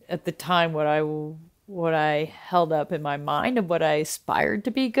weren't at the time what I held up in my mind of what I aspired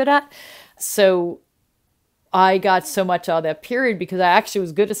to be good at. So I got so much out of that period because I actually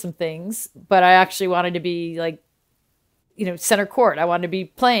was good at some things, but I actually wanted to be like, center court. I wanted to be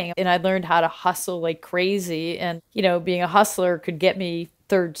playing, and I learned how to hustle like crazy. And, being a hustler could get me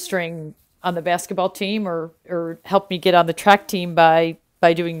 3rd string on the basketball team or help me get on the track team by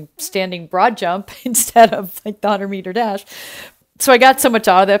doing standing broad jump instead of like the 100-meter dash. So I got so much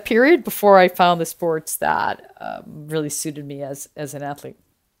out of that period before I found the sports that really suited me as an athlete.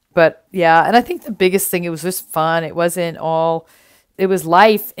 But yeah, and I think the biggest thing, it was just fun. It was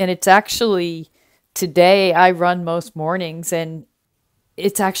life. And it's actually, today I run most mornings, and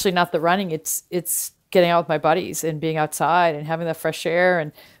it's actually not the running. It's getting out with my buddies and being outside and having that fresh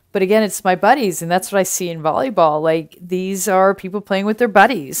air. But again, it's my buddies. And that's what I see in volleyball. Like, these are people playing with their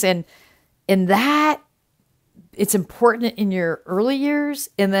buddies, and that it's important in your early years.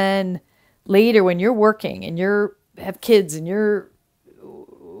 And then later when you're working and have kids and you're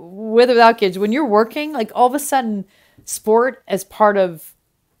with or without kids, when you're working, like all of a sudden sport as part of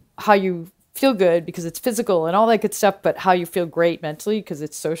how you feel good, because it's physical and all that good stuff, but how you feel great mentally because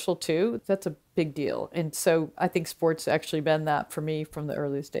it's social too, that's a big deal. And so I think sports actually been that for me from the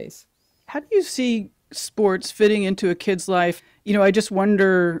earliest days. How do you see sports fitting into a kid's life? I just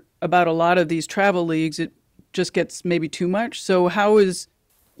wonder about a lot of these travel leagues. It just gets maybe too much. So how is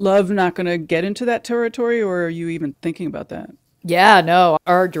Love not going to get into that territory, or are you even thinking about that? Yeah, no,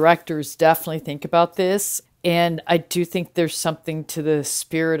 our directors definitely think about this. And I do think there's something to the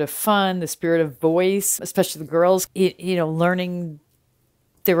spirit of fun, the spirit of voice, especially the girls, learning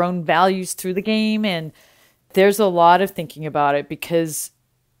their own values through the game. And there's a lot of thinking about it because,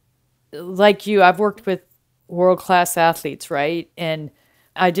 like you, I've worked with world-class athletes, right? And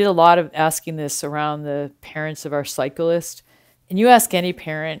I did a lot of asking this around the parents of our cyclists. And you ask any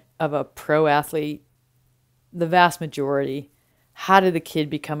parent of a pro athlete, the vast majority, how did the kid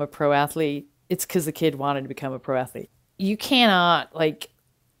become a pro athlete? It's because the kid wanted to become a pro athlete. You cannot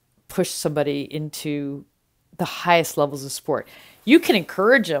push somebody into the highest levels of sport. You can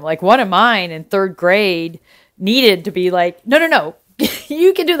encourage them. Like, one of mine in 3rd grade needed to be like, no,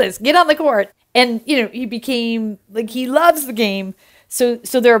 you can do this. Get on the court. And, he became he loves the game. So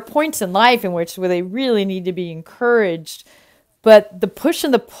there are points in life in which where they really need to be encouraged, but the push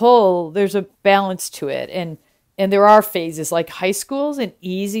and the pull, there's a balance to it. And there are phases, like high school's an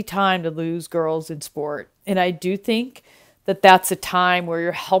easy time to lose girls in sport. And I do think that that's a time where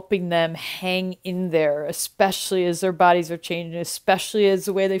you're helping them hang in there, especially as their bodies are changing, especially as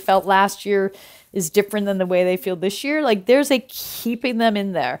the way they felt last year is different than the way they feel this year. Like, there's a keeping them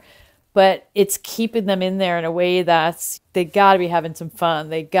in there, but it's keeping them in there in a way that's, they got to be having some fun.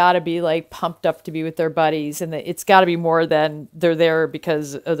 They got to be pumped up to be with their buddies. And it's got to be more than they're there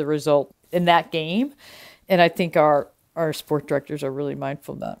because of the result in that game. And I think our sport directors are really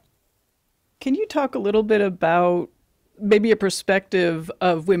mindful of that. Can you talk a little bit about maybe a perspective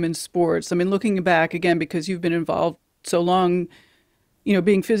of women's sports? I mean, looking back again, because you've been involved so long,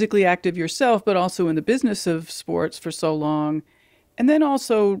 being physically active yourself, but also in the business of sports for so long. And then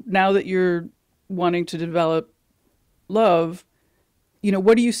also, now that you're wanting to develop love,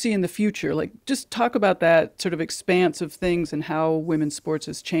 what do you see in the future? Like, just talk about that sort of expanse of things and how women's sports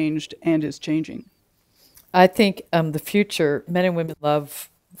has changed and is changing. I think the future, men and women love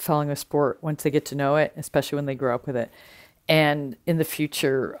following a sport once they get to know it, especially when they grow up with it. And in the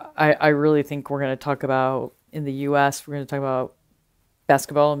future, I really think we're going to talk about, in the U.S., we're going to talk about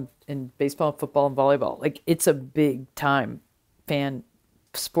basketball and baseball, and football, and volleyball. Like, it's a big time fan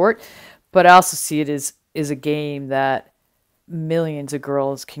sport, but I also see it as a game that millions of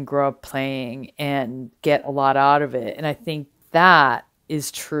girls can grow up playing and get a lot out of it. And I think that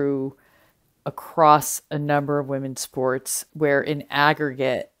is true across a number of women's sports, where in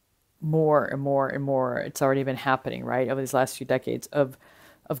aggregate, more and more and more, it's already been happening, right, over these last few decades of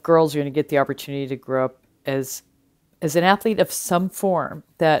girls are going to get the opportunity to grow up as an athlete of some form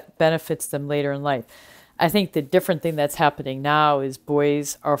that benefits them later in life. I think the different thing that's happening now is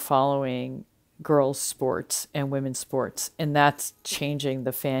boys are following girls' sports and women's sports, and that's changing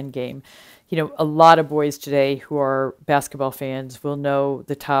the fan game. A lot of boys today who are basketball fans will know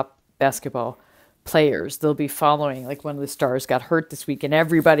the top basketball players. They'll be following, like, one of the stars got hurt this week, and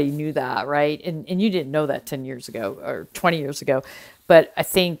everybody knew that, right? And you didn't know that 10 years ago or 20 years ago. But I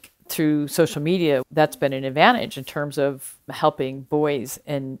think through social media, that's been an advantage in terms of helping boys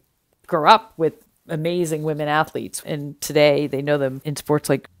and grow up with amazing women athletes. And today they know them in sports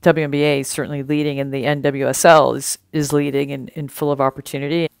like WNBA, certainly leading, and the NWSL is leading and full of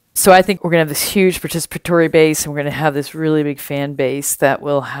opportunity. So I think we're going to have this huge participatory base, and we're going to have this really big fan base that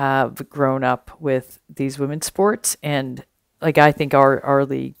will have grown up with these women's sports. And like, I think our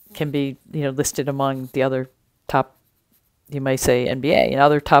league can be, listed among the other top, you might say, NBA and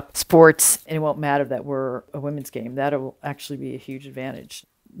other top sports. And it won't matter that we're a women's game. That'll actually be a huge advantage.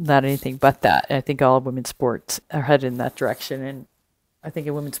 Not anything but that. And I think all women's sports are headed in that direction. And I think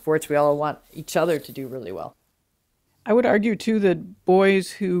in women's sports, we all want each other to do really well. I would argue, too, that boys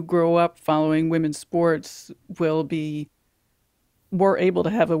who grow up following women's sports will be more able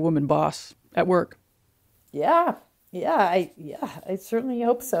to have a woman boss at work. Yeah, I certainly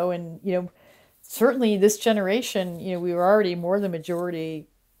hope so. And, certainly this generation, we were already more than majority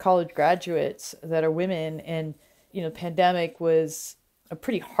college graduates that are women. And, pandemic was a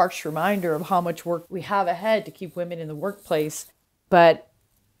pretty harsh reminder of how much work we have ahead to keep women in the workplace. But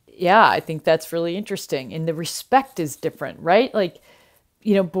yeah, I think that's really interesting. And the respect is different, right? Like,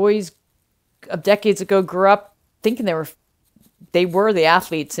 boys of decades ago grew up thinking they were the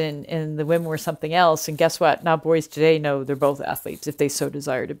athletes and the women were something else. And guess what? Now boys today know they're both athletes if they so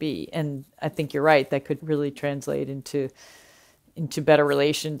desire to be. And I think you're right. That could really translate into better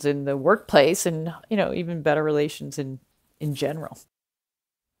relations in the workplace and, even better relations in general.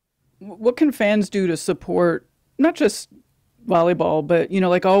 What can fans do to support not just volleyball, but,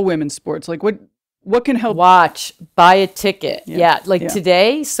 like all women's sports? Like, what can help? Watch, buy a ticket. Yeah.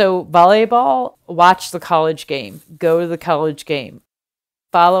 Today, so volleyball, watch the college game, go to the college game,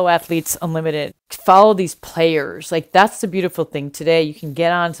 follow Athletes Unlimited, follow these players. Like, that's the beautiful thing today. You can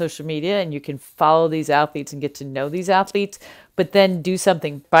get on social media and you can follow these athletes and get to know these athletes, but then do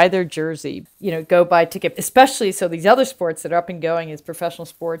something, buy their jersey, go buy a ticket, especially so these other sports that are up and going as professional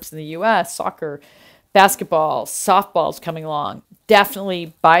sports in the US, soccer, basketball, softball's coming along.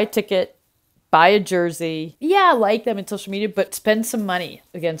 Definitely buy a ticket, buy a jersey. Yeah, like them in social media, but spend some money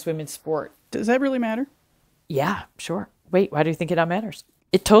against women's sport. Does that really matter? Yeah, sure. Wait, why do you think it all matters?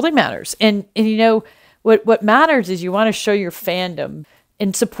 It totally matters. And what matters is you want to show your fandom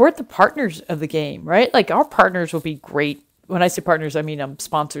and support the partners of the game, right? Like, our partners will be great. When I say partners, I mean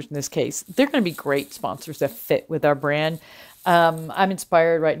sponsors in this case. They're going to be great sponsors that fit with our brand. I'm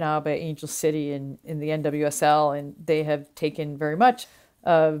inspired right now by Angel City in the NWSL, and they have taken very much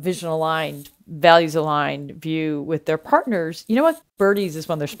a vision-aligned, values-aligned view with their partners. You know what? Birdies is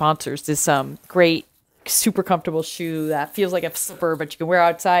one of their sponsors. This great, super comfortable shoe that feels like a slipper, but you can wear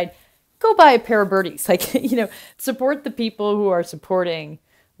outside. Go buy a pair of Birdies. Support the people who are supporting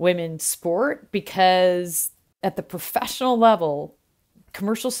women's sport, because at the professional level,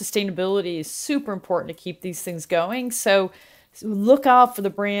 commercial sustainability is super important to keep these things going. So look out for the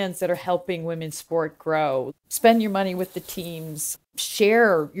brands that are helping women's sport grow. Spend your money with the teams.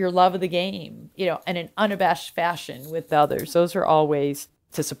 Share your love of the game, in an unabashed fashion with others. Those are all ways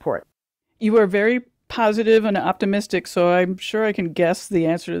to support. You are very positive and optimistic, so I'm sure I can guess the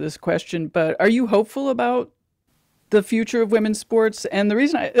answer to this question, but are you hopeful about the future of women's sports? And the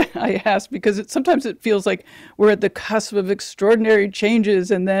reason I ask, because sometimes it feels like we're at the cusp of extraordinary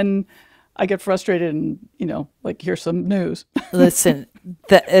changes, and then I get frustrated and, here's some news. Listen,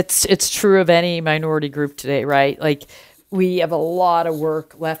 it's true of any minority group today, right? Like, we have a lot of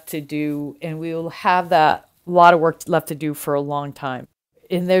work left to do, and we will have that lot of work left to do for a long time.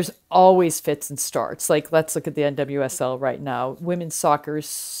 And there's always fits and starts. Like, let's look at the NWSL right now. Women's soccer is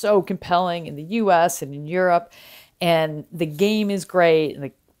so compelling in the US and in Europe, and the game is great, and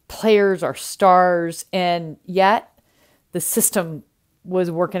the players are stars, and yet the system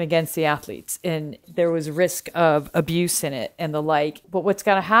was working against the athletes, and there was risk of abuse in it and the like. But what's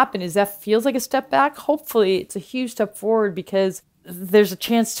got to happen is that feels like a step back. Hopefully it's a huge step forward, because there's a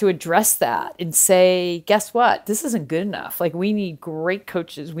chance to address that and say, guess what? This isn't good enough. Like, we need great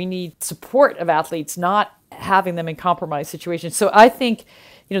coaches. We need support of athletes, not having them in compromised situations. So I think,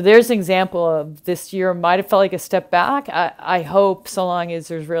 there's an example of this year might have felt like a step back. I hope, so long as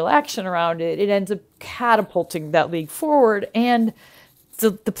there's real action around it, it ends up catapulting that league forward, and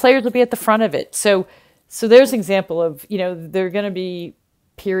the players will be at the front of it. So there's an example of, there are going to be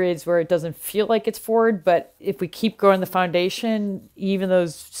periods where it doesn't feel like it's forward, but if we keep growing the foundation, even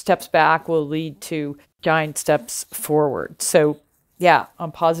those steps back will lead to giant steps forward. So yeah,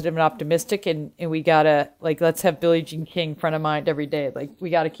 I'm positive and optimistic, and we gotta, let's have Billie Jean King front of mind every day. Like,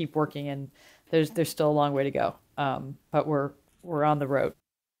 we gotta keep working, and there's still a long way to go. But we're on the road.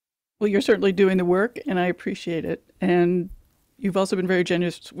 Well, you're certainly doing the work, and I appreciate it. And you've also been very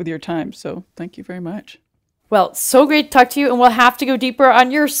generous with your time, so thank you very much. Well, so great to talk to you, and we'll have to go deeper on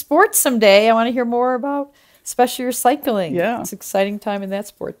your sports someday. I want to hear more about, especially your cycling. Yeah. It's an exciting time in that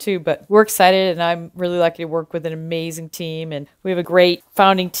sport too, but we're excited, and I'm really lucky to work with an amazing team, and we have a great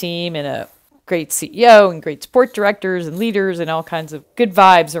founding team and a great CEO and great sport directors and leaders and all kinds of good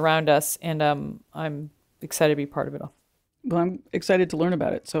vibes around us, and I'm excited to be part of it all. Well, I'm excited to learn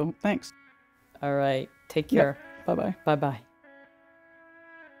about it, so thanks. All right. Take care. Yep. Bye-bye. Bye-bye.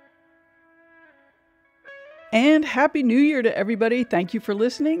 And Happy New Year to everybody. Thank you for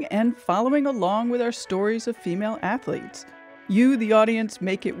listening and following along with our stories of female athletes. You, the audience,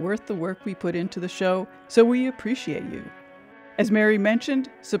 make it worth the work we put into the show, so we appreciate you. As Mary mentioned,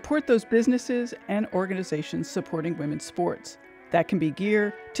 support those businesses and organizations supporting women's sports. That can be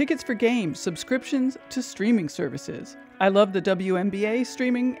gear, tickets for games, subscriptions to streaming services. I love the WNBA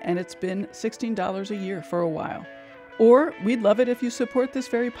streaming, and it's been $16 a year for a while. Or we'd love it if you support this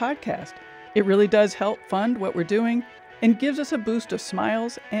very podcast. It really does help fund what we're doing and gives us a boost of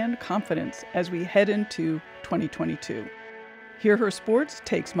smiles and confidence as we head into 2022. Hear Her Sports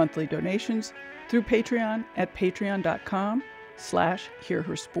takes monthly donations through Patreon at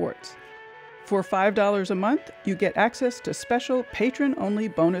patreon.com/hearhersports. For $5 a month, you get access to special patron-only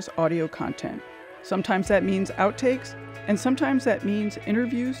bonus audio content. Sometimes that means outtakes, and sometimes that means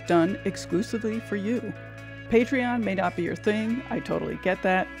interviews done exclusively for you. Patreon may not be your thing, I totally get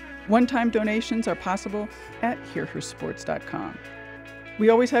that. One-time donations are possible at hearhersports.com. We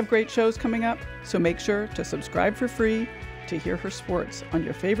always have great shows coming up, so make sure to subscribe for free to Hear Her Sports on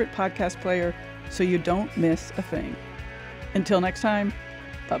your favorite podcast player so you don't miss a thing. Until next time,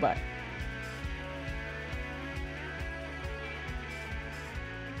 bye-bye.